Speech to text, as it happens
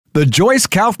The Joyce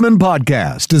Kaufman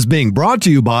Podcast is being brought to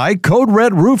you by Code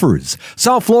Red Roofers,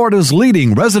 South Florida's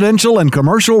leading residential and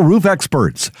commercial roof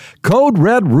experts. Code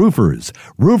Red Roofers,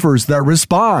 roofers that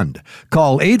respond.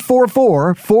 Call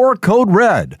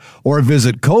 844-4CODE-RED or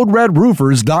visit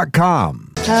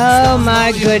CodeRedRoofers.com. Oh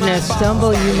my goodness,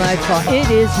 stumble you might fall.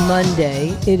 It is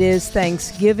Monday. It is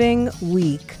Thanksgiving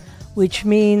week, which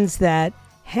means that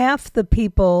half the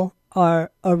people are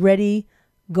already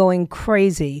going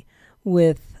crazy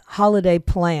with holiday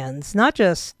plans, not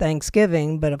just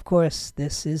Thanksgiving, but of course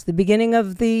this is the beginning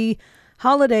of the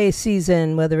holiday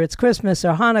season, whether it's Christmas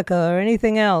or Hanukkah or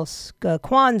anything else,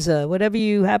 Kwanzaa, whatever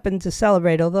you happen to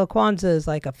celebrate, although Kwanzaa is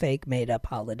like a fake made-up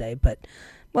holiday, but,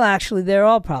 well, actually they're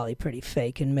all probably pretty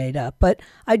fake and made up, but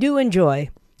I do enjoy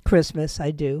Christmas,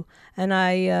 I do, and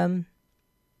I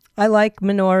like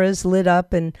menorahs lit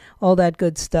up and all that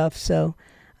good stuff, so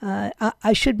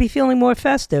I should be feeling more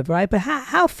festive, right? But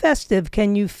how festive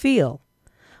can you feel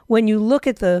when you look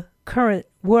at the current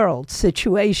world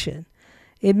situation?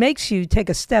 It makes you take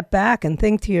a step back and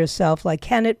think to yourself, like,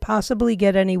 can it possibly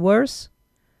get any worse?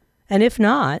 And if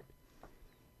not,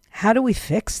 how do we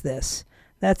fix this?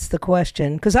 That's the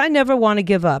question. Because I never want to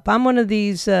give up. I'm one of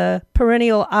these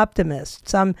perennial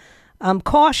optimists. I'm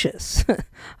cautious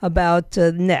about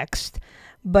next.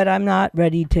 But I'm not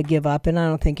ready to give up, and I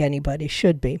don't think anybody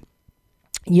should be.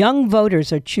 Young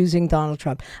voters are choosing Donald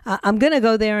Trump. I'm going to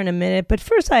go there in a minute, but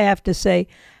first I have to say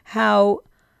how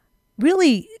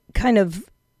really kind of,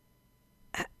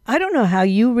 I don't know how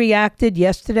you reacted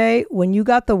yesterday when you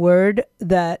got the word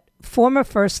that former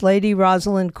First Lady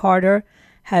Rosalind Carter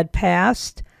had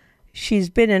passed.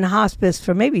 She's been in hospice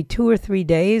for maybe 2 or 3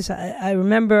 days. I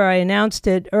remember I announced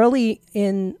it early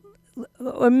in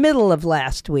or middle of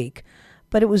last week.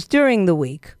 But it was during the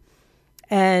week.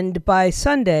 And by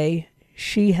Sunday,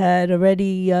 she had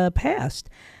already passed.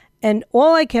 And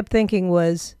all I kept thinking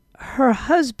was her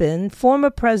husband, former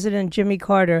President Jimmy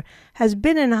Carter, has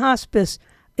been in hospice.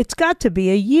 It's got to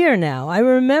be a year now. I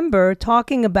remember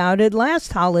talking about it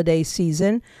last holiday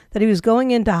season, that he was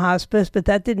going into hospice, but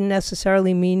that didn't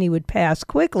necessarily mean he would pass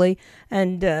quickly.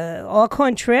 And au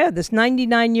contraire, this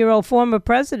 99-year-old former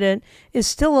president is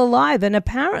still alive. And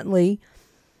apparently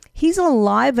he's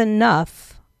alive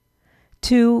enough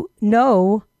to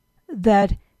know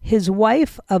that his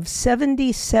wife of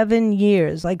 77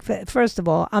 years, like, first of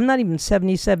all, I'm not even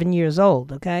 77 years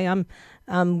old, okay? I'm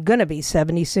going to be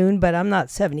 70 soon, but I'm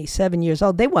not 77 years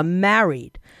old. They were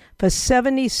married for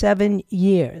 77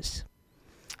 years.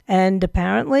 And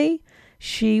apparently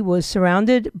she was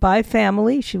surrounded by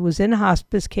family. She was in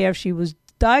hospice care. She was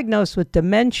diagnosed with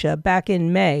dementia back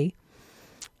in May.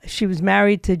 She was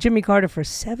married to Jimmy Carter for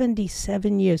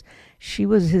 77 years. She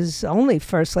was his only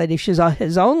first lady. She's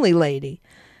his only lady.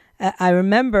 I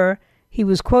remember he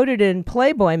was quoted in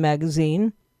Playboy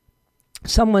magazine.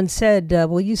 Someone said,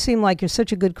 well, you seem like you're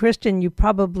such a good Christian. You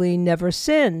probably never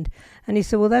sinned. And he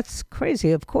said, well, that's crazy.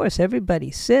 Of course,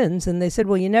 everybody sins. And they said,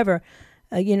 well, you never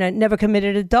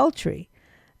committed adultery.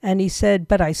 And he said,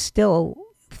 but I still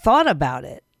thought about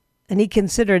it. And he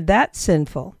considered that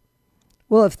sinful.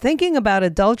 Well, if thinking about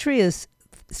adultery is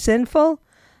sinful,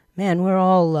 man, we're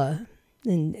all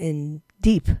in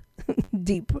deep,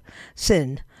 deep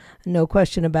sin. No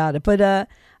question about it. But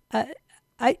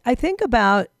I think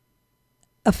about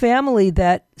a family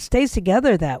that stays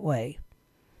together that way.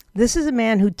 This is a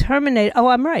man who terminated,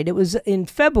 I'm right, it was in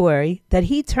February that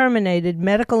he terminated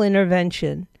medical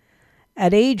intervention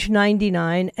at age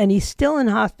 99, and he's still in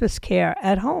hospice care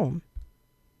at home.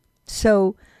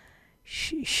 So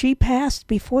she passed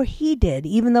before he did,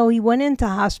 even though he went into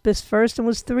hospice first and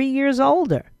was 3 years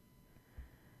older.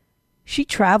 She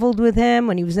traveled with him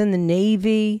when he was in the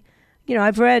Navy. You know,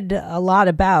 I've read a lot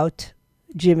about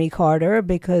Jimmy Carter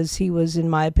because he was, in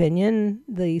my opinion,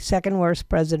 the second worst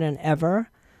president ever.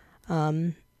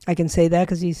 I can say that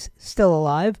because he's still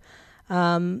alive.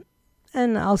 And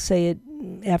I'll say it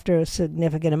after a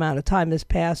significant amount of time has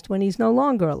passed when he's no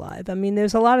longer alive. I mean,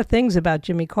 there's a lot of things about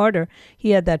Jimmy Carter. He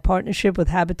had that partnership with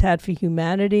Habitat for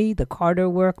Humanity, the Carter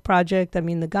Work Project. I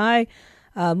mean, the guy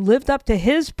lived up to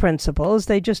his principles.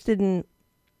 They just didn't,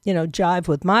 jive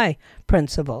with my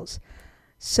principles.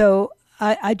 So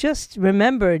I just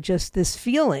remember just this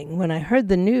feeling when I heard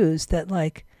the news that,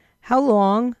 like, how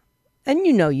long? And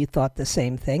you thought the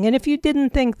same thing. And if you didn't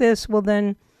think this, well,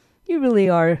 then you really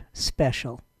are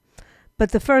special.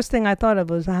 But the first thing I thought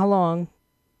of was, how long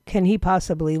can he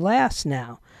possibly last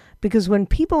now? Because when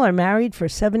people are married for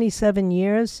 77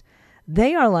 years,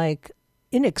 they are like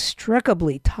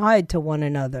inextricably tied to one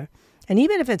another. And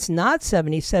even if it's not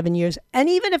 77 years, and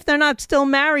even if they're not still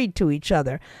married to each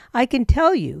other, I can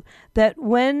tell you that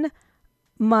when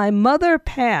my mother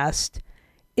passed,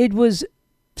 it was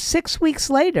 6 weeks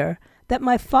later that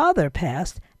my father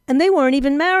passed, and they weren't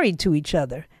even married to each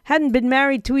other. Hadn't been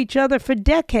married to each other for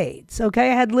decades. Okay,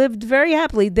 had lived very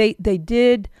happily. They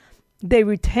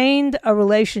retained a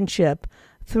relationship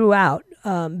throughout,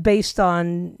 based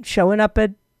on showing up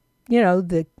at,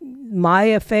 my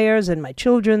affairs and my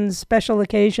children's special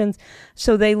occasions.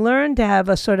 So they learned to have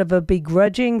a sort of a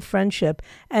begrudging friendship.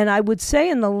 And I would say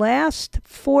in the last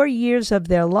 4 years of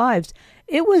their lives,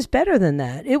 it was better than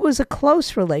that. It was a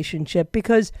close relationship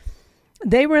because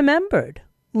they remembered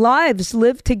lives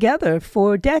lived together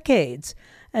for decades.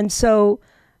 And so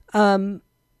I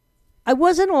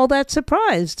wasn't all that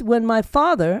surprised when my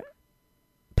father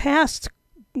passed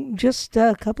just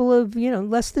a couple of,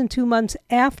 less than 2 months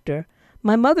after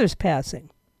my mother's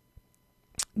passing.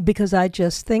 Because I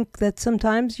just think that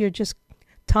sometimes you're just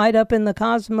tied up in the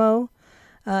cosmos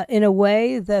in a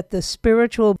way that the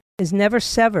spiritual is never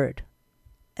severed.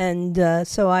 And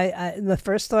so I the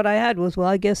first thought I had was, well,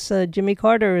 I guess Jimmy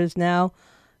Carter is now,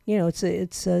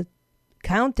 it's a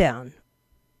countdown,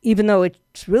 even though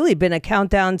it's really been a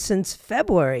countdown since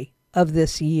February of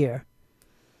this year.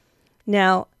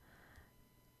 Now,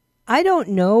 I don't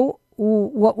know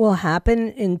what will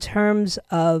happen in terms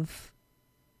of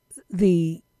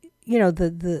the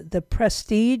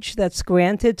prestige that's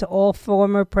granted to all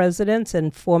former presidents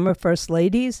and former first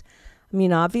ladies. I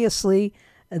mean, obviously,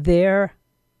 their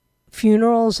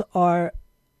funerals are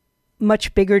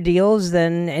much bigger deals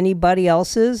than anybody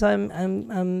else's.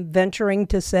 I'm venturing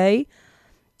to say.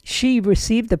 She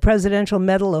received the Presidential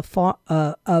Medal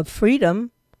of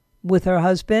Freedom with her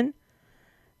husband.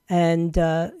 And,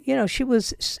 she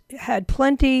had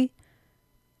plenty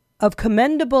of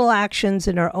commendable actions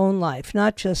in her own life,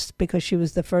 not just because she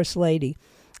was the first lady,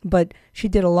 but she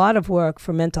did a lot of work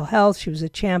for mental health. She was a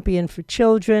champion for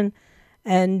children.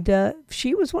 And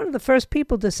she was one of the first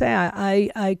people to say,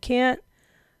 I can't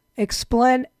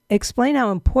explain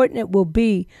how important it will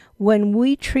be when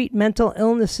we treat mental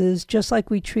illnesses just like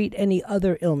we treat any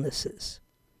other illnesses.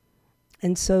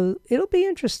 And so it'll be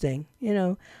interesting,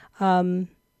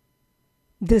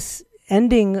 this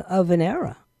ending of an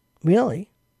era,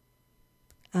 really.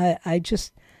 I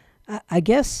guess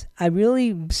I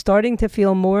really starting to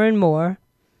feel more and more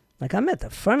like I'm at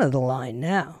the front of the line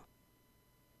now.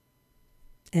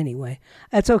 Anyway,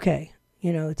 that's okay.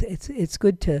 It's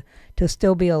good to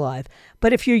still be alive.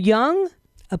 But if you're young,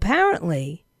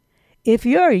 apparently, if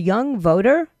you're a young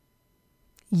voter,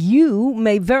 you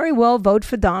may very well vote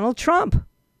for Donald Trump.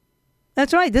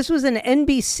 That's right. This was an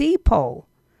NBC poll.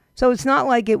 So it's not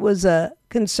like it was a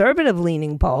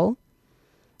conservative-leaning poll.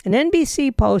 An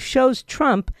NBC poll shows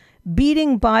Trump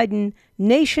beating Biden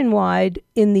nationwide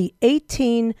in the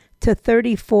 18 to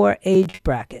 34 age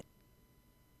bracket.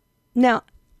 Now,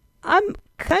 I'm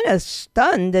kind of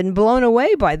stunned and blown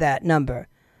away by that number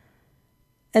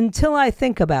until I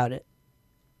think about it.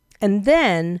 And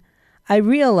then I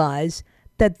realize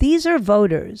that these are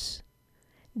voters.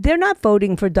 They're not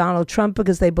voting for Donald Trump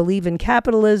because they believe in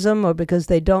capitalism or because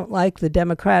they don't like the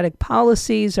Democratic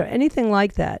policies or anything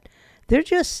like that. They're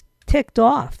just ticked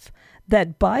off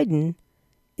that Biden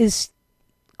is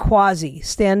quasi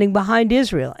standing behind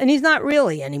Israel. And he's not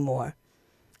really anymore.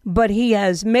 But he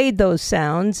has made those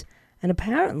sounds. And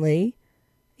apparently,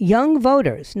 young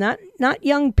voters, not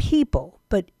young people,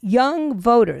 but young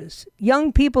voters,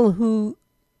 young people who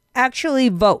actually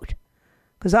vote,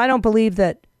 because I don't believe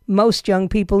that most young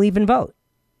people even vote.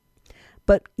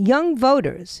 But young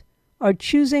voters are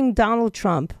choosing Donald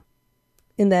Trump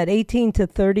in that 18 to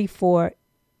 34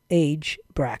 age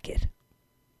bracket.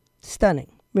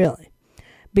 Stunning, really.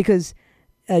 Because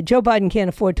Joe Biden can't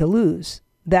afford to lose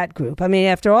that group. I mean,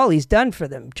 after all he's done for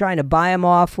them, trying to buy them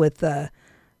off with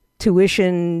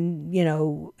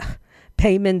tuition,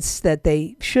 payments that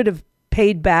they should have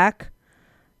paid back.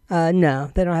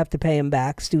 No, they don't have to pay him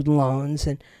back, student loans.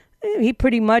 And he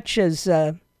pretty much has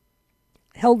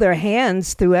held their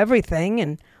hands through everything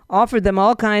and offered them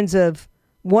all kinds of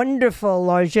wonderful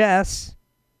largesse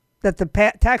that the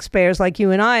taxpayers like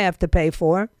you and I have to pay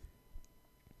for.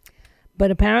 But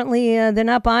apparently they're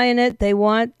not buying it. They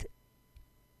want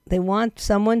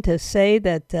someone to say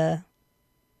that the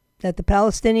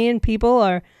Palestinian people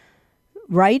are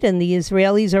right and the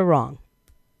Israelis are wrong.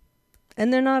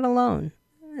 And they're not alone.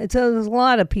 There's a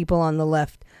lot of people on the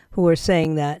left who are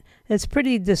saying that. It's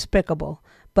pretty despicable.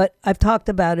 But I've talked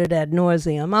about it ad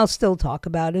nauseum. I'll still talk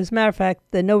about it. As a matter of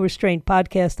fact, the No Restraint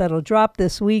podcast that'll drop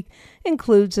this week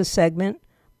includes a segment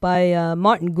by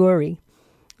Martin Gurry,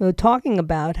 talking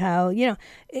about how,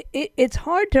 it's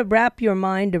hard to wrap your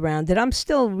mind around it. I'm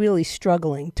still really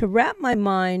struggling to wrap my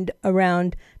mind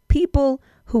around people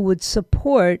who would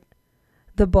support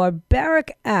the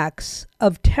barbaric acts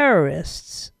of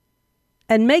terrorists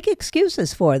and make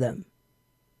excuses for them.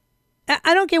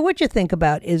 I don't care what you think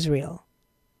about Israel,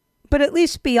 but at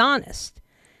least be honest.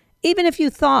 Even if you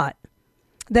thought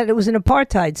that it was an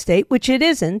apartheid state, which it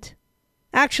isn't.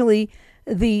 Actually,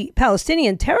 the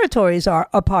Palestinian territories are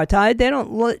apartheid. They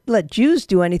don't let Jews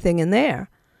do anything in there.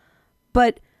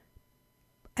 But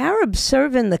Arabs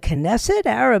serve in the Knesset.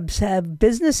 Arabs have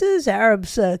businesses.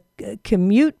 Arabs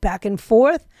commute back and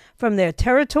forth from their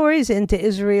territories into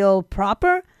Israel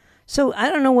proper. So I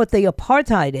don't know what the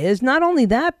apartheid is. Not only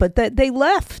that, but that they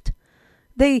left.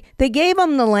 They gave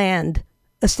them the land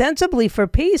ostensibly for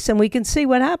peace, and we can see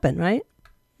what happened, right?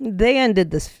 They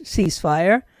ended the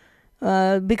ceasefire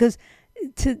because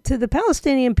to the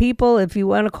Palestinian people, if you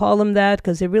want to call them that,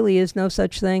 because there really is no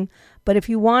such thing, but if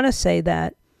you want to say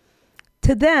that,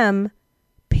 to them,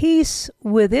 peace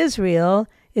with Israel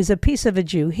is a piece of a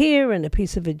Jew here and a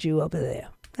piece of a Jew over there.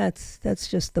 That's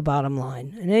just the bottom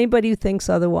line. And anybody who thinks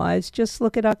otherwise, just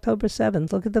look at October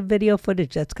 7th. Look at the video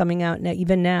footage that's coming out now,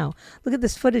 even now. Look at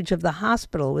this footage of the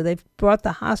hospital where they've brought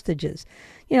the hostages.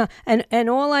 You know, and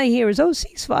all I hear is, oh,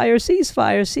 ceasefire,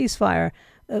 ceasefire, ceasefire.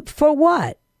 For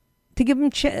what? To give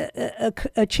them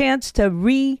a chance to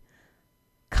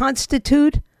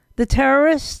reconstitute the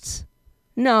terrorists?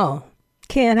 No,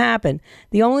 can't happen.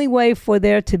 The only way for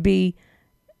there to be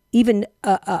even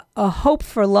a hope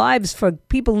for lives for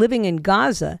people living in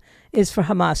Gaza is for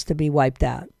Hamas to be wiped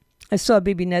out. I saw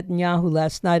Bibi Netanyahu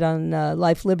last night on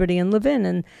Life, Liberty, and Levin,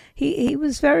 and he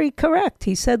was very correct.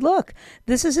 He said, look,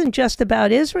 this isn't just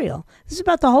about Israel. This is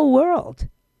about the whole world.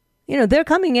 You know, they're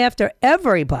coming after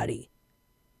everybody.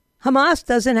 Hamas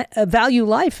doesn't value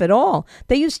life at all.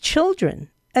 They use children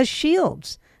as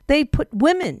shields. They put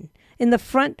women in the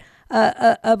front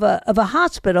of a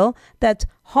hospital that's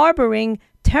harboring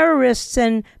terrorists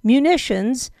and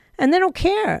munitions, and they don't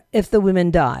care if the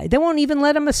women die. They won't even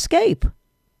let them escape.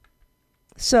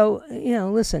 So, you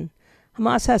know, listen,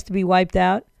 Hamas has to be wiped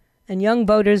out, and young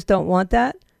voters don't want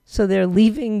that, so they're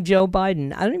leaving Joe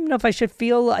Biden. I don't even know if I should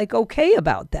feel like okay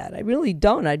about that. I really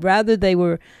don't. I'd rather they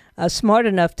were smart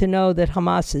enough to know that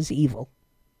Hamas is evil.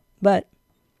 But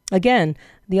again,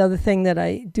 the other thing that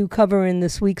I do cover in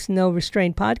this week's No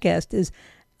Restraint podcast is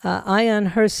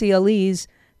Ayaan Hirsi Ali's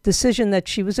decision that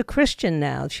she was a Christian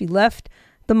now. She left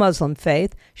the Muslim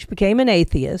faith. She became an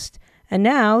atheist. And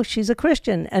now she's a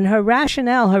Christian. And her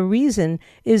rationale, her reason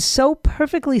is so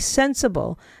perfectly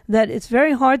sensible that it's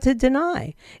very hard to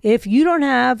deny. If you don't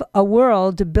have a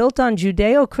world built on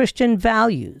Judeo-Christian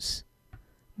values,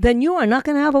 then you are not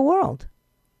going to have a world.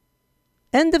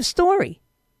 End of story.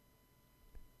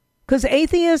 Because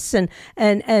atheists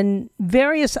and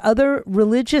various other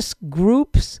religious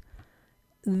groups,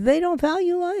 they don't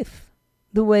value life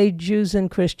the way Jews and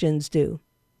Christians do.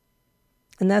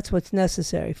 And that's what's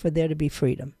necessary for there to be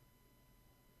freedom.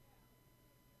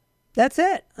 That's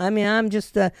it. I mean, I'm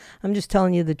just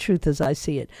telling you the truth as I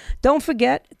see it. Don't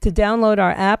forget to download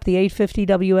our app, the 850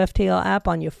 WFTL app,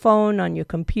 on your phone, on your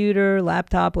computer,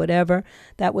 laptop, whatever.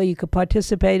 That way you could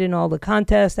participate in all the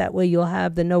contests. That way you'll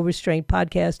have the No Restraint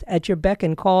podcast at your beck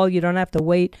and call. You don't have to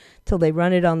wait till they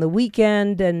run it on the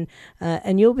weekend, and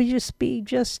you'll be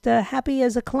just happy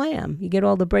as a clam. You get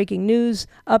all the breaking news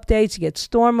updates. You get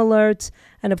storm alerts,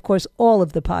 and of course all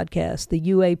of the podcasts, the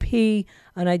UAP,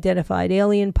 Unidentified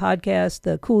Alien podcast,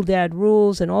 the Cool Dad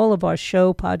Rules, and all of our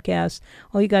show podcasts.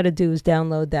 All you got to do is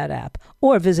download that app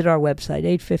or visit our website,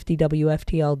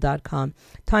 850WFTL.com.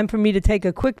 Time for me to take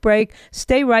a quick break.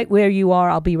 Stay right where you are.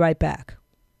 I'll be right back.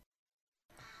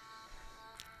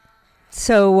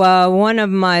 So one of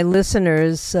my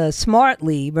listeners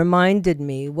smartly reminded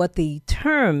me what the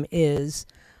term is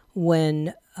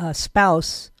when a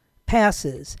spouse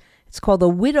passes. It's called the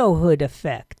widowhood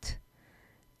effect.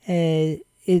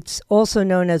 It's also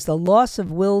known as the loss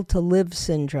of will to live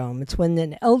syndrome. It's when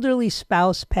an elderly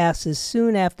spouse passes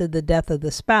soon after the death of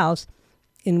the spouse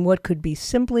in what could be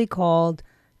simply called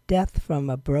death from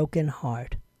a broken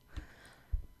heart.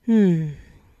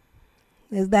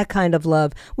 That kind of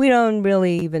love. We don't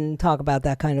really even talk about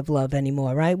that kind of love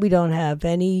anymore, right? We don't have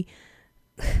any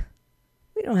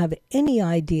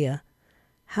idea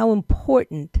how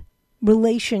important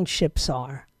relationships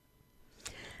are.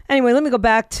 Anyway, let me go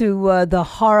back to the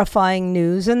horrifying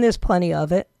news, and there's plenty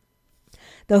of it.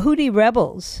 The Houthi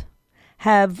rebels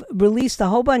have released a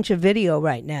whole bunch of video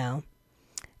right now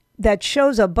that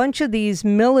shows a bunch of these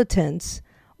militants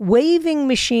waving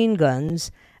machine guns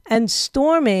and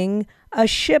storming a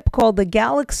ship called the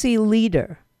Galaxy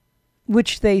Leader,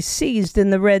 which they seized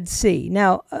in the Red Sea.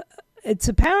 Now, it's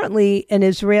apparently an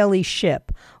Israeli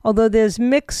ship, although there's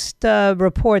mixed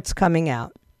reports coming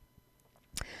out.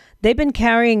 They've been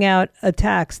carrying out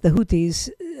attacks, the Houthis,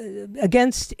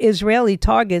 against Israeli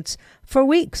targets for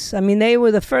weeks. I mean, they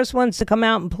were the first ones to come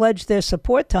out and pledge their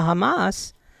support to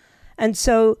Hamas. And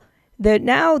so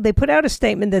now they put out a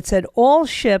statement that said all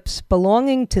ships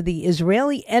belonging to the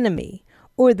Israeli enemy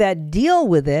or that deal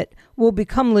with it will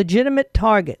become legitimate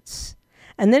targets.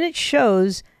 And then it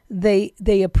shows they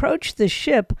approached the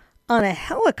ship on a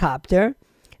helicopter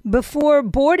before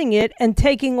boarding it and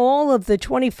taking all of the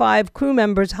 25 crew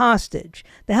members hostage.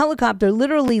 The helicopter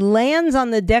literally lands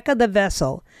on the deck of the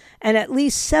vessel, and at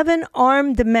least 7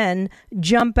 armed men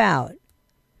jump out.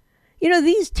 You know,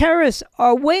 these terrorists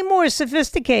are way more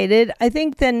sophisticated, I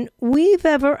think, than we've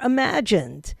ever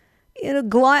imagined. You know,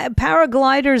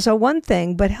 paragliders are one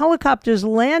thing, but helicopters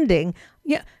landing,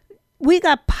 yeah, we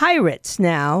got pirates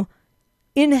now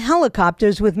in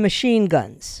helicopters with machine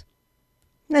guns.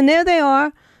 And there they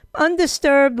are,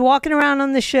 undisturbed, walking around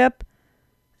on the ship,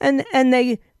 and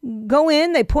they go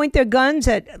in, they point their guns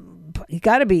at, you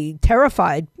got to be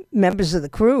terrified members of the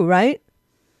crew, right?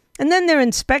 And then they're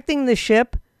inspecting the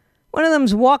ship. One of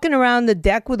them's walking around the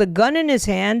deck with a gun in his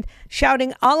hand,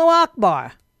 shouting Allahu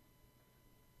Akbar.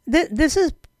 This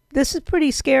is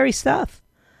pretty scary stuff.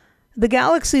 The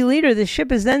Galaxy leader, the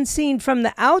ship, is then seen from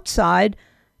the outside,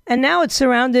 and now it's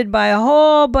surrounded by a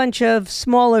whole bunch of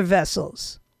smaller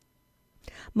vessels.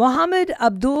 Mohammed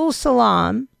Abdul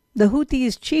Salam, the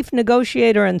Houthis' chief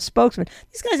negotiator and spokesman.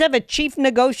 These guys have a chief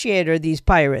negotiator, these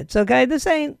pirates, okay? This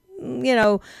ain't,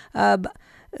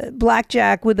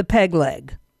 blackjack with a peg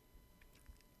leg.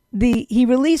 He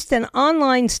released an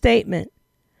online statement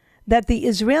that the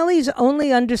Israelis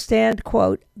only understand,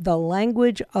 quote, the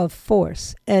language of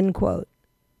force, end quote.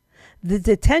 The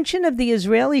detention of the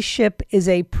Israeli ship is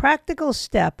a practical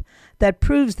step that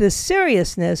proves the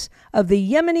seriousness of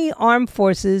the Yemeni armed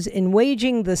forces in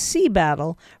waging the sea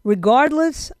battle,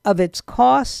 regardless of its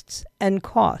costs and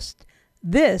cost.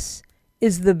 This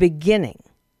is the beginning.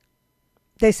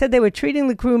 They said they were treating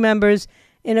the crew members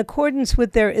in accordance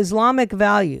with their Islamic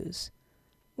values.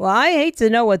 Well, I hate to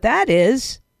know what that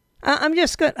is. I'm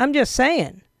just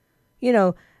saying.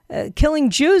 Killing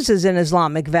Jews is an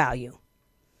Islamic value.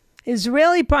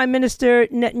 Israeli Prime Minister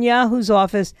Netanyahu's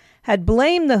office had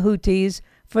blamed the Houthis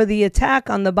for the attack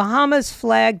on the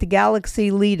Bahamas-flagged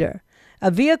Galaxy leader, a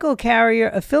vehicle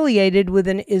carrier affiliated with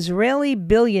an Israeli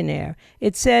billionaire.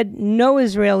 It said no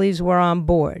Israelis were on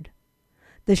board.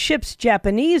 The ship's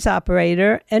Japanese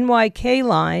operator, NYK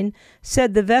Line,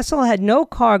 said the vessel had no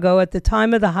cargo at the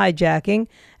time of the hijacking,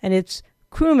 and its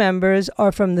crew members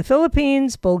are from the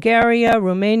Philippines, Bulgaria,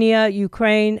 Romania,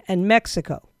 Ukraine, and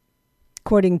Mexico,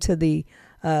 according to the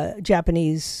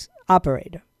Japanese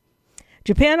operator.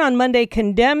 Japan on Monday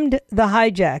condemned the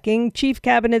hijacking. Chief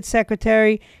Cabinet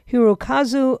Secretary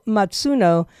Hirokazu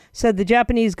Matsuno said the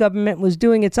Japanese government was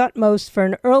doing its utmost for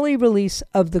an early release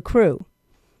of the crew.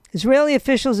 Israeli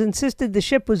officials insisted the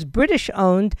ship was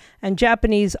British-owned and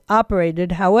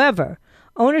Japanese-operated. However,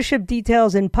 ownership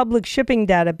details in public shipping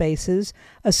databases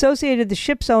associated the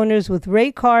ship's owners with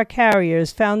Raykar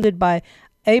carriers founded by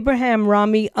Abraham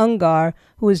Rami Ungar,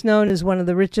 who is known as one of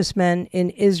the richest men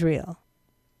in Israel.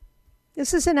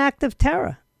 This is an act of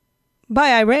terror.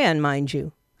 By Iran, mind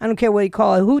you. I don't care what you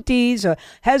call it, Houthis or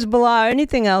Hezbollah or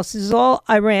anything else. This is all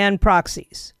Iran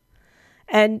proxies.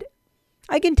 And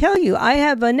I can tell you, I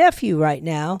have a nephew right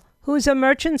now who is a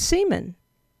merchant seaman.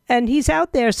 And he's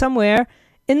out there somewhere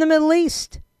in the Middle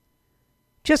East,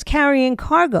 just carrying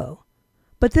cargo.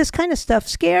 But this kind of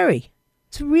stuff's scary.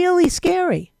 It's really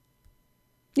scary.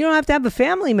 You don't have to have a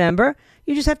family member.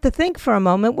 You just have to think for a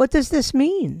moment, what does this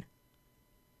mean?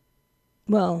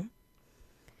 Well,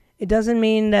 it doesn't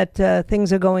mean that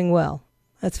things are going well.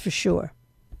 That's for sure.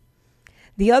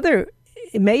 The other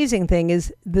amazing thing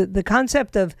is the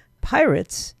concept of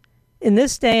pirates in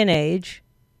this day and age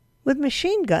with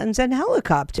machine guns and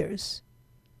helicopters.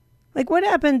 Like, what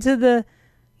happened to the,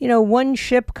 one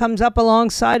ship comes up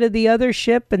alongside of the other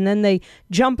ship and then they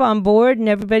jump on board and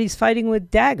everybody's fighting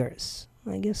with daggers?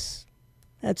 I guess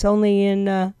that's only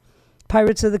in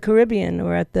Pirates of the Caribbean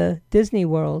or at the Disney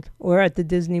World or at the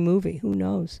Disney movie. Who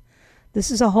knows? This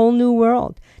is a whole new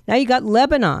world. Now you got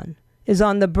Lebanon is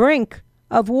on the brink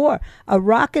of war. A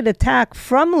rocket attack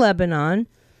from Lebanon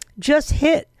just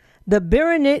hit the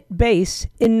Biranit base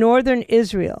in northern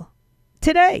Israel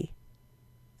today.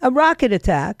 A rocket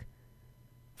attack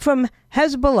from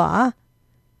Hezbollah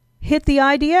hit the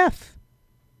IDF.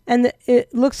 And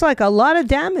it looks like a lot of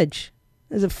damage.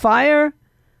 There's a fire,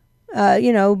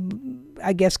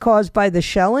 I guess caused by the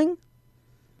shelling.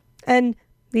 And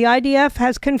The IDF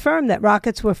has confirmed that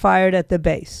rockets were fired at the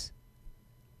base.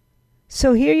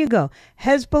 So here you go.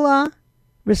 Hezbollah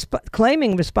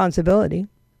claiming responsibility.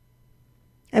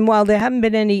 And while there haven't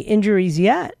been any injuries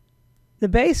yet, the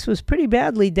base was pretty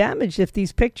badly damaged if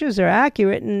these pictures are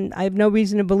accurate, and I have no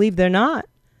reason to believe they're not.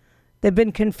 They've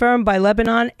been confirmed by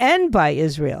Lebanon and by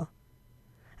Israel.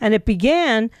 And it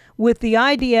began with the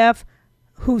IDF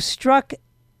who struck,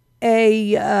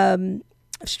 I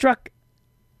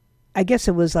guess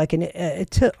it was like an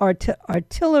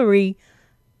artillery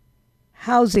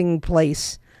housing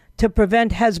place to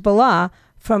prevent Hezbollah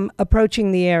from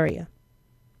approaching the area.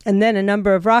 And then a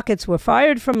number of rockets were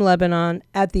fired from Lebanon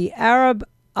at the Arab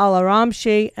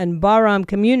al-Aramshi and Bahram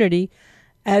community,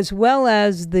 as well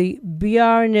as the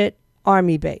Biarnit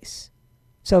army base.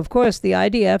 So, of course, the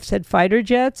IDF said fighter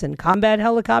jets and combat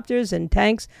helicopters and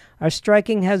tanks are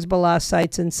striking Hezbollah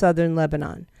sites in southern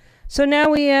Lebanon. So now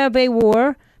we have a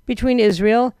war between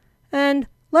Israel and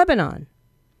Lebanon,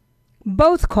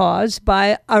 both caused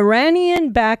by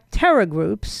Iranian-backed terror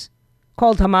groups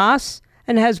called Hamas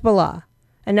and Hezbollah.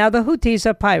 And now the Houthis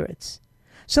are pirates.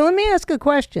 So let me ask a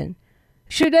question.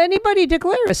 Should anybody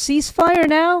declare a ceasefire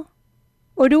now?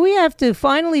 Or do we have to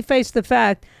finally face the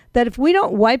fact that if we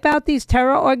don't wipe out these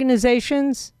terror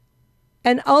organizations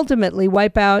and ultimately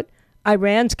wipe out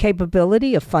Iran's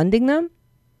capability of funding them,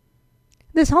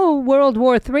 this whole World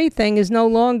War III thing is no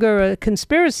longer a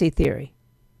conspiracy theory.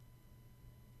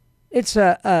 It's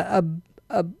we're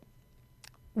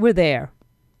there.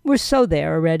 We're so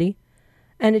there already.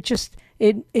 And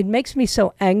it makes me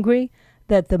so angry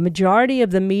that the majority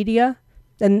of the media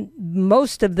and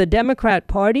most of the Democrat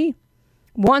Party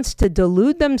wants to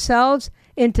delude themselves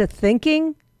into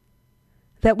thinking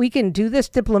that we can do this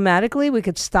diplomatically, we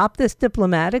could stop this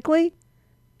diplomatically.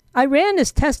 Iran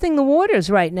is testing the waters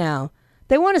right now.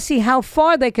 They want to see how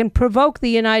far they can provoke the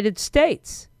United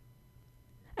States.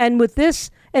 And with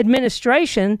this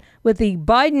administration, with the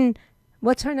Biden,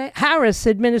 what's her name? Harris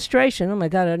administration. Oh my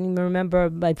God, I don't even remember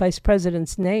my vice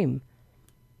president's name.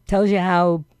 Tells you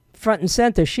how front and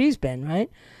center she's been, right?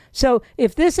 So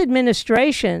if this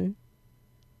administration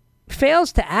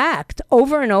fails to act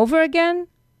over and over again,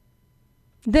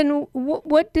 then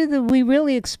what do we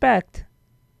really expect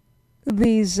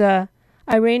these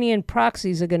Iranian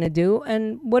proxies are going to do?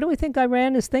 And what do we think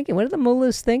Iran is thinking? What are the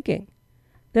mullahs thinking?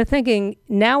 They're thinking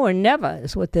now or never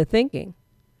is what they're thinking.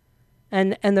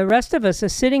 And the rest of us are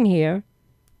sitting here,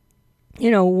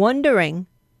 wondering,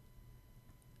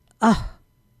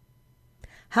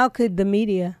 how could the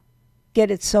media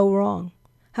get it so wrong?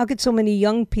 How could so many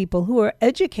young people who are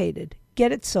educated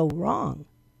get it so wrong?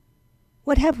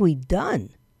 What have we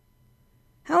done?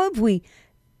 How have we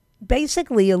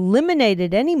basically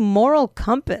eliminated any moral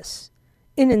compass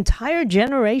in entire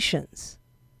generations?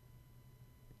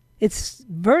 It's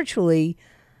virtually,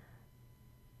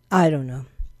 I don't know.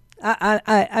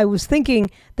 I was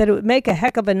thinking that it would make a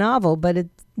heck of a novel, but it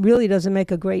really doesn't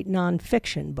make a great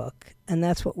nonfiction book. And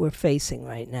that's what we're facing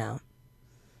right now.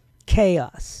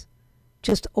 Chaos.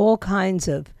 Just all kinds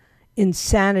of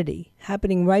insanity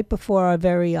happening right before our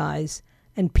very eyes,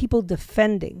 and people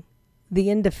defending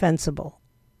the indefensible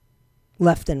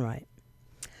left and right.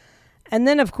 And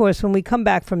then, of course, when we come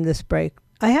back from this break,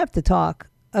 I have to talk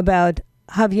about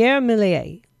Javier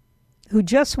Milei, who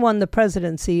just won the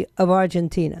presidency of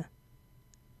Argentina.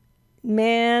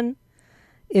 Man,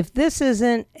 if this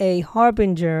isn't a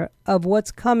harbinger of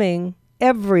what's coming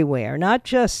everywhere, not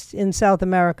just in South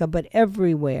America, but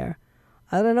everywhere,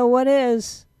 I don't know what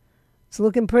is. It's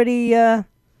looking pretty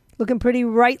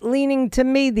right-leaning to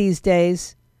me these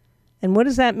days. And what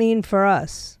does that mean for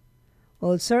us?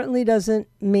 Well, it certainly doesn't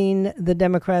mean the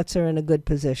Democrats are in a good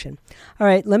position. All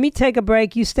right, let me take a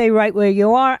break. You stay right where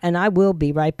you are, and I will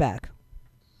be right back.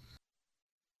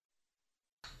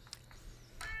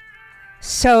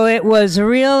 So it was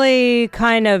really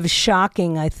kind of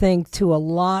shocking, I think, to a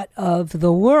lot of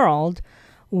the world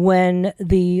when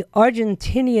the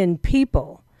Argentinian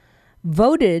people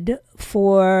voted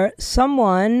for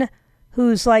someone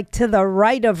who's like to the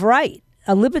right of right,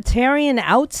 a libertarian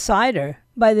outsider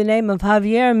by the name of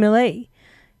Javier Milei.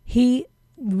 He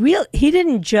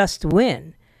didn't just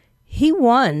win. He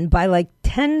won by like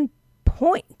 10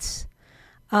 points.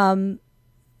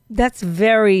 That's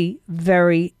very,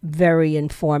 very, very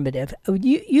informative.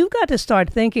 You've got to start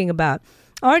thinking about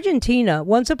Argentina,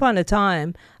 once upon a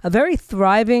time, a very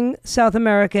thriving South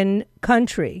American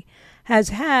country, has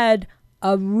had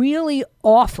a really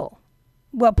awful,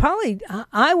 well, probably,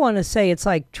 I want to say it's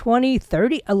like 20,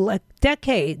 30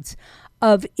 decades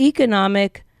of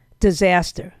economic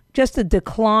disaster. Just a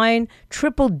decline,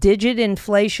 triple-digit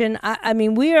inflation. I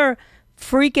mean, we are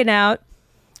freaking out.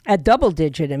 at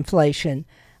double-digit inflation.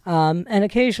 And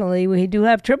occasionally we do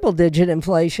have triple-digit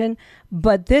inflation.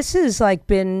 But this has like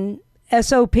been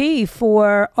SOP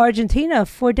for Argentina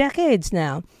for decades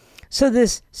now. So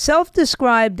this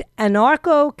self-described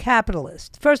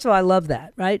anarcho-capitalist. First of all, I love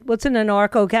that, right? What's an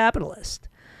anarcho-capitalist?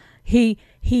 He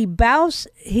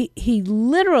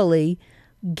literally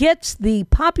gets the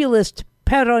populist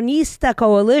Peronista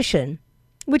coalition,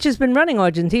 which has been running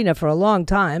Argentina for a long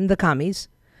time, the commies.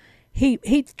 He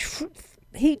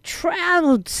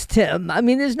trounced him. I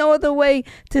mean, there's no other way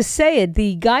to say it.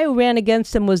 The guy who ran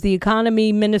against him was the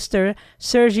economy minister,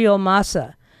 Sergio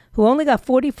Massa, who only got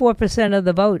 44% of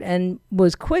the vote and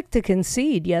was quick to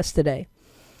concede yesterday.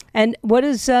 And what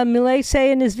does Milei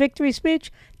say in his victory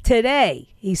speech?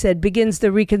 Today, he said, begins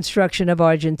the reconstruction of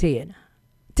Argentina.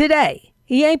 Today.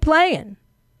 He ain't playing.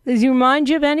 Does he remind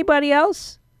you of anybody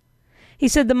else? He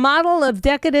said the model of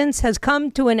decadence has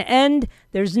come to an end.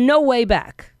 There's no way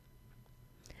back.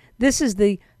 This is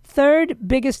the third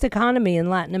biggest economy in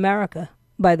Latin America,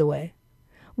 by the way,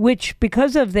 which,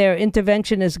 because of their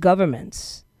interventionist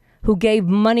governments, who gave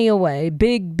money away,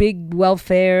 big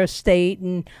welfare state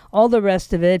and all the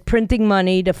rest of it, printing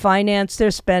money to finance their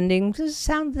spending. Does this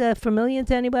sound familiar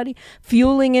to anybody?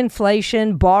 Fueling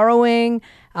inflation, borrowing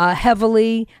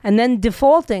heavily, and then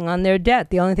defaulting on their debt,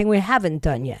 the only thing we haven't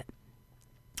done yet.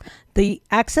 The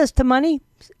access to money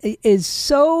is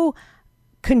so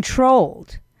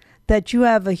controlled that you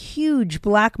have a huge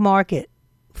black market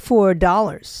for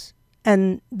dollars.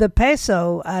 And the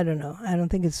peso, I don't know. I don't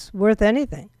think it's worth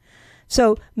anything.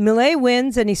 So Milei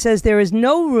wins, and he says there is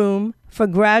no room for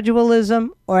gradualism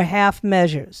or half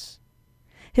measures.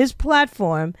 His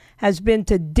platform has been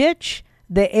to ditch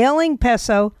the ailing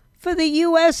peso for the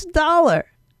U.S. dollar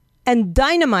and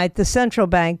dynamite the central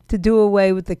bank to do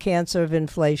away with the cancer of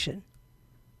inflation.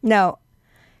 Now,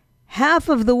 half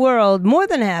of the world, more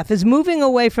than half, is moving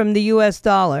away from the U.S.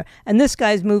 dollar, and this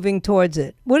guy's moving towards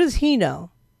it. What does he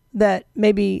know that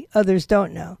maybe others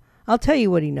don't know? I'll tell you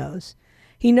what he knows.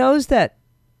 He knows that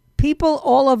people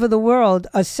all over the world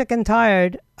are sick and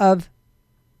tired of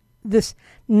this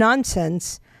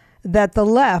nonsense that the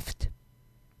left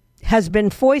has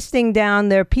been foisting down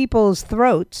their people's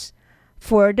throats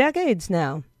for decades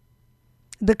now.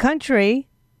 The country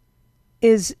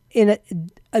is in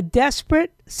a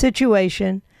desperate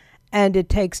situation, and it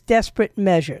takes desperate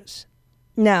measures.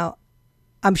 Now,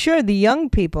 I'm sure the young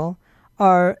people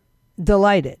are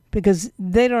delighted because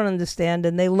they don't understand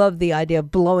and they love the idea of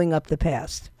blowing up the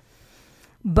past.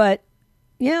 But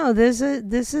this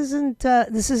isn't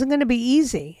going to be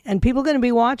easy, and people are going to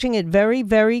be watching it very,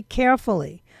 very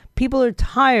carefully. People are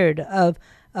tired of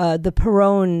the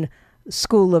Perón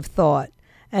school of thought,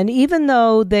 and even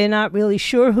though they're not really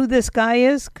sure who this guy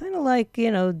is, kind of like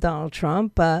Donald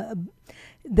Trump,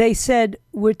 they said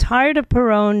we're tired of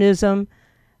Peronism.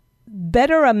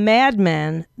 Better a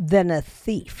madman than a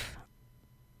thief.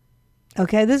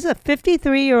 Okay, this is a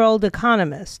 53-year-old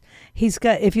economist. He's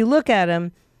got, if you look at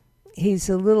him, he's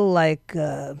a little like,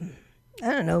 I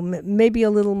don't know, maybe a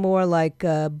little more like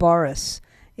Boris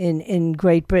in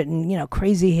Great Britain.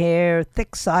 Crazy hair,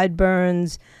 thick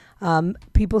sideburns.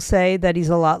 People say that he's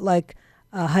a lot like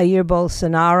Jair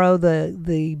Bolsonaro,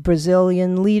 the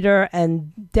Brazilian leader,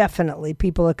 and definitely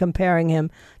people are comparing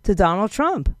him to Donald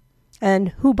Trump. And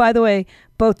who, by the way,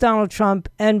 both Donald Trump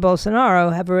and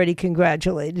Bolsonaro have already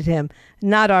congratulated him,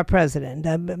 not our president.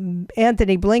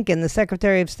 Anthony Blinken, the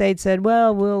Secretary of State, said,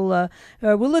 well, we're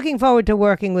looking forward to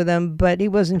working with him, but he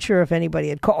wasn't sure if anybody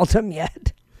had called him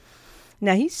yet.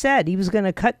 Now, he said he was going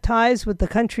to cut ties with the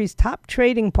country's top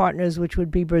trading partners, which would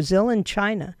be Brazil and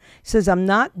China. He says, I'm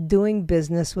not doing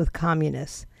business with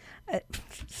communists.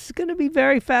 It's going to be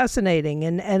very fascinating,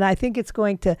 and I think it's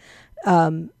going to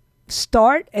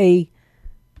start a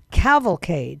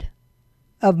cavalcade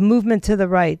of movement to the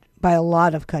right by a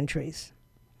lot of countries.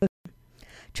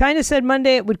 China said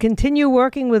Monday it would continue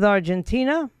working with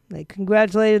Argentina. They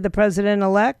congratulated the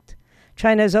president-elect.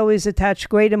 China has always attached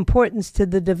great importance to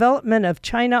the development of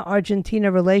China-Argentina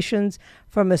relations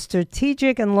from a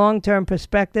strategic and long-term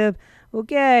perspective.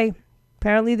 Okay,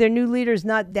 apparently their new leader's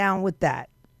not down with that.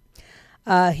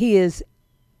 He is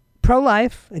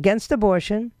pro-life, against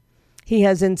abortion. He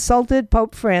has insulted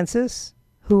Pope Francis,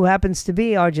 who happens to be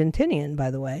Argentinian, by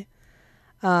the way.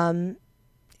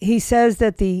 He says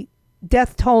that the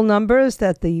death toll numbers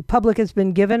that the public has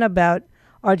been given about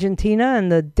Argentina and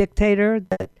the dictator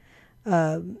that,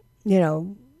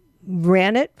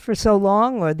 ran it for so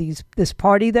long, or this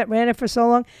party that ran it for so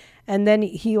long. And then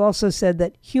he also said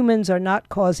that humans are not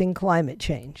causing climate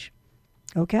change.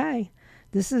 Okay,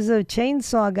 this is a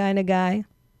chainsaw kind of guy,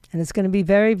 and it's going to be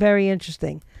very, very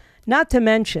interesting. Not to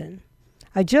mention,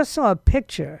 I just saw a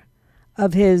picture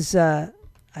of his, I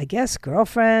guess,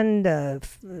 girlfriend.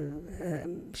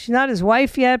 She's not his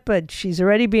wife yet, but she's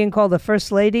already being called the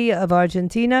First Lady of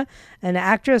Argentina, an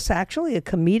actress, actually a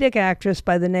comedic actress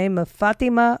by the name of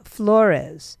Fatima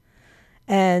Flores.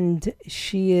 And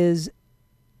she is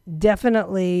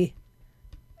definitely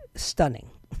stunning.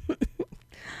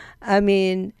 I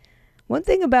mean, one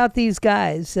thing about these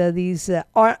guys, these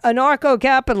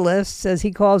anarcho-capitalists, as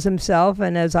he calls himself,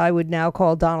 and as I would now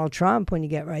call Donald Trump when you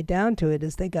get right down to it,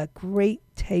 is they got great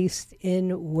taste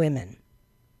in women.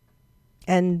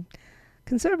 And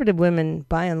conservative women,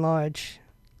 by and large,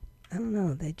 I don't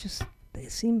know, they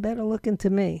seem better looking to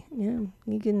me. You know,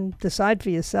 you can decide for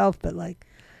yourself, but like,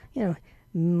 you know,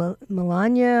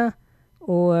 Melania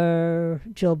or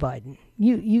Jill Biden.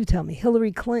 You tell me,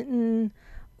 Hillary Clinton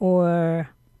or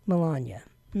Melania.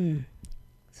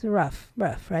 It's rough,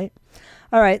 right?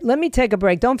 All right, let me take a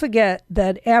break. Don't forget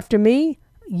that after me,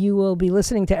 you will be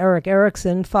listening to Eric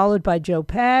Erickson, followed by Joe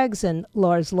Pags and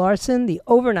Lars Larson, the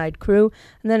overnight crew.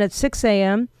 And then at 6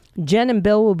 a.m., Jen and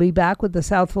Bill will be back with the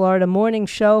South Florida Morning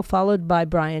Show, followed by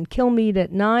Brian Kilmeade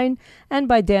at 9 and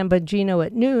by Dan Bongino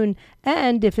at noon.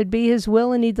 And if it be his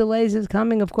will and he delays his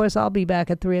coming, of course, I'll be back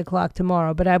at 3 o'clock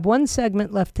tomorrow. But I have one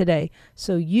segment left today,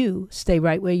 so you stay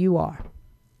right where you are.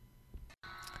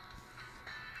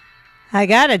 I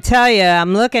got to tell you,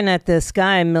 I'm looking at this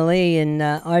guy, Milei, in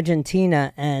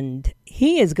Argentina, and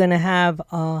he is going to have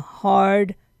a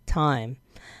hard time.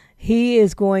 He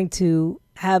is going to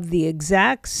have the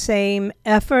exact same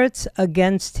efforts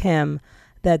against him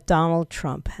that Donald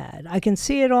Trump had. I can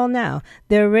see it all now.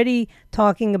 They're already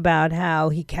talking about how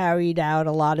he carried out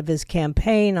a lot of his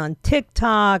campaign on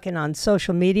TikTok and on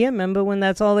social media. Remember when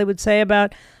that's all they would say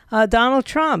about Donald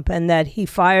Trump, and that he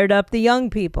fired up the young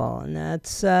people. And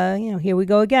that's, here we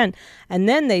go again. And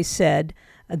then they said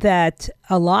that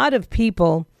a lot of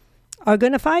people are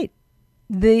going to fight.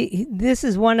 This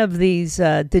is one of these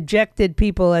dejected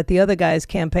people at the other guy's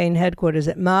campaign headquarters,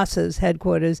 at Massa's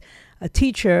headquarters. A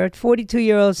teacher,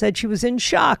 42-year-old, said she was in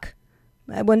shock.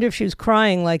 I wonder if she was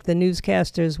crying like the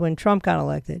newscasters when Trump got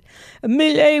elected.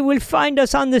 Milei will find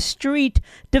us on the street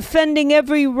defending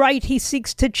every right he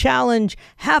seeks to challenge.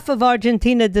 Half of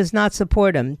Argentina does not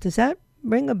support him. Does that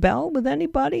ring a bell with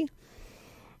anybody?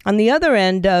 On the other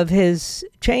end of his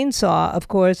chainsaw, of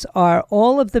course, are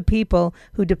all of the people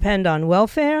who depend on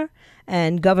welfare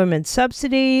and government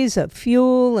subsidies of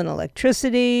fuel and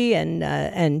electricity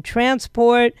and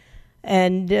transport.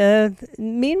 And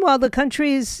meanwhile, the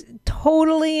country is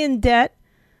totally in debt.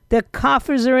 Their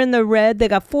coffers are in the red. They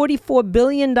got $44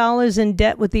 billion in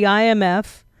debt with the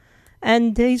IMF.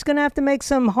 And he's going to have to make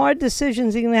some hard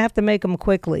decisions. He's going to have to make them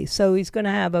quickly. So he's going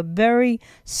to have a very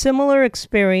similar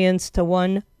experience to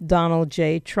one Donald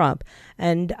J. Trump.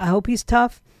 And I hope he's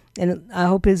tough. And I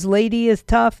hope his lady is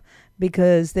tough,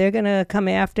 because they're going to come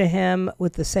after him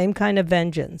with the same kind of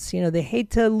vengeance. You know, they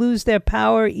hate to lose their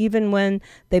power even when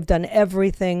they've done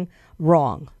everything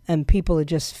wrong and people are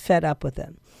just fed up with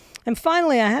them. And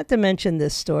finally, I had to mention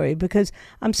this story because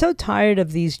I'm so tired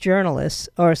of these journalists,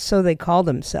 or so they call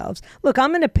themselves. Look,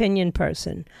 I'm an opinion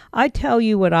person. I tell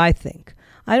you what I think.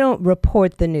 I don't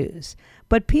report the news.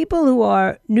 But people who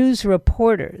are news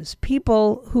reporters,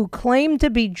 people who claim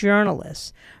to be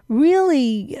journalists,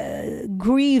 really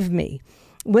grieve me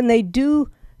when they do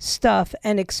stuff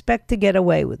and expect to get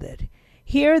away with it.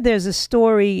 Here, there's a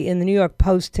story in the New York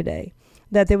Post today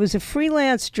that there was a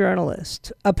freelance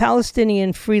journalist, a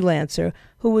Palestinian freelancer,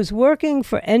 who was working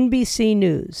for NBC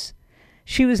News.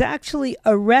 She was actually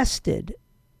arrested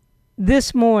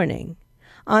this morning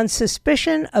on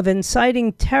suspicion of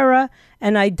inciting terror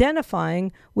and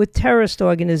identifying with terrorist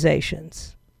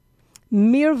organizations.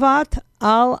 Mirvat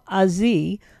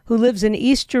al-Azi, who lives in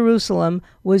East Jerusalem,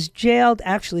 was jailed.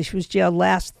 Actually, she was jailed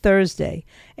last Thursday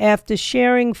after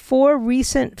sharing 4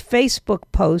 recent Facebook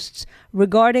posts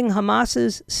regarding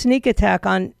Hamas's sneak attack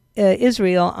on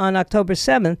Israel on October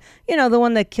 7th. You know, the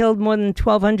one that killed more than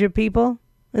 1,200 people.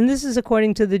 And this is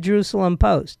according to the Jerusalem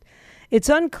Post. It's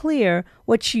unclear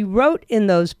what she wrote in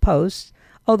those posts,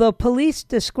 although police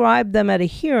described them at a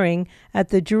hearing at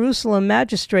the Jerusalem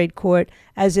Magistrate Court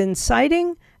as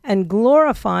inciting and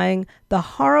glorifying the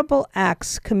horrible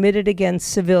acts committed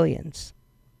against civilians.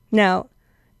 Now,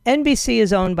 NBC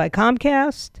is owned by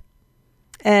Comcast,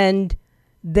 and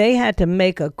they had to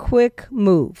make a quick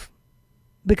move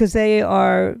because they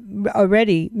are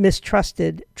already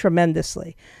mistrusted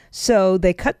tremendously. So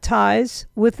they cut ties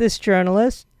with this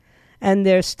journalist, and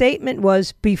their statement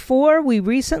was, before we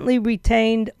recently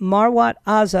retained Marwat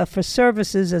Aza for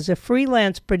services as a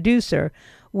freelance producer,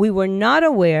 we were not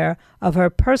aware of her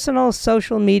personal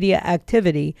social media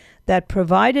activity that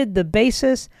provided the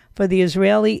basis for the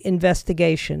Israeli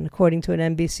investigation, according to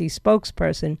an NBC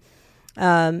spokesperson.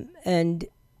 And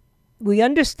we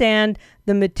understand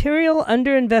the material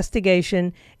under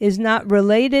investigation is not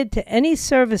related to any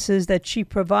services that she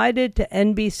provided to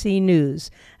NBC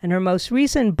News. And her most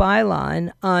recent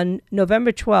byline on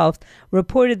November 12th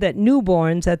reported that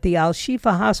newborns at the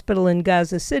Al-Shifa hospital in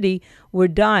Gaza City were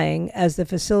dying as the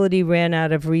facility ran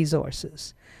out of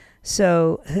resources.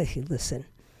 So, listen,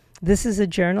 this is a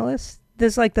journalist.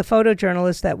 This is like the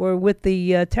photojournalists that were with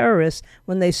the terrorists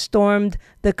when they stormed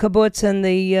the kibbutz and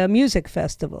the music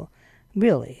festival.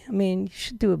 Really, I mean, you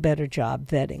should do a better job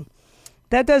vetting.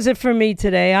 That does it for me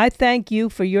today. I thank you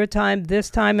for your time this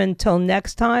time. Until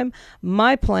next time,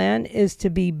 my plan is to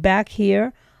be back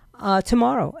here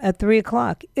tomorrow at 3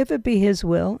 o'clock, if it be his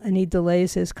will and he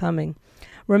delays his coming.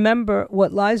 Remember,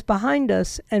 what lies behind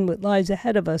us and what lies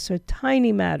ahead of us are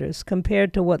tiny matters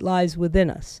compared to what lies within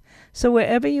us. So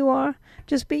wherever you are,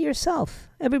 just be yourself.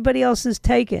 Everybody else is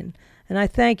taken. And I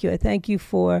thank you. I thank you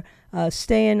for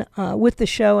staying with the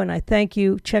show. And I thank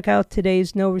you. Check out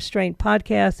today's No Restraint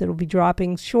podcast. It'll be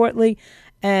dropping shortly.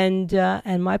 And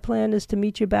my plan is to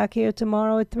meet you back here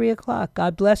tomorrow at 3 o'clock.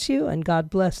 God bless you, and God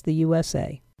bless the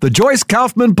USA. The Joyce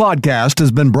Kaufman podcast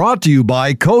has been brought to you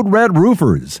by Code Red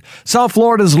Roofers, South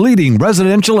Florida's leading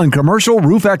residential and commercial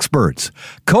roof experts.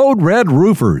 Code Red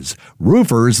Roofers,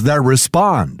 roofers that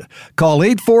respond. Call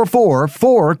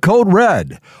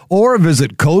 844-4-CODE-RED or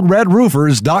visit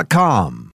CodeRedRoofers.com.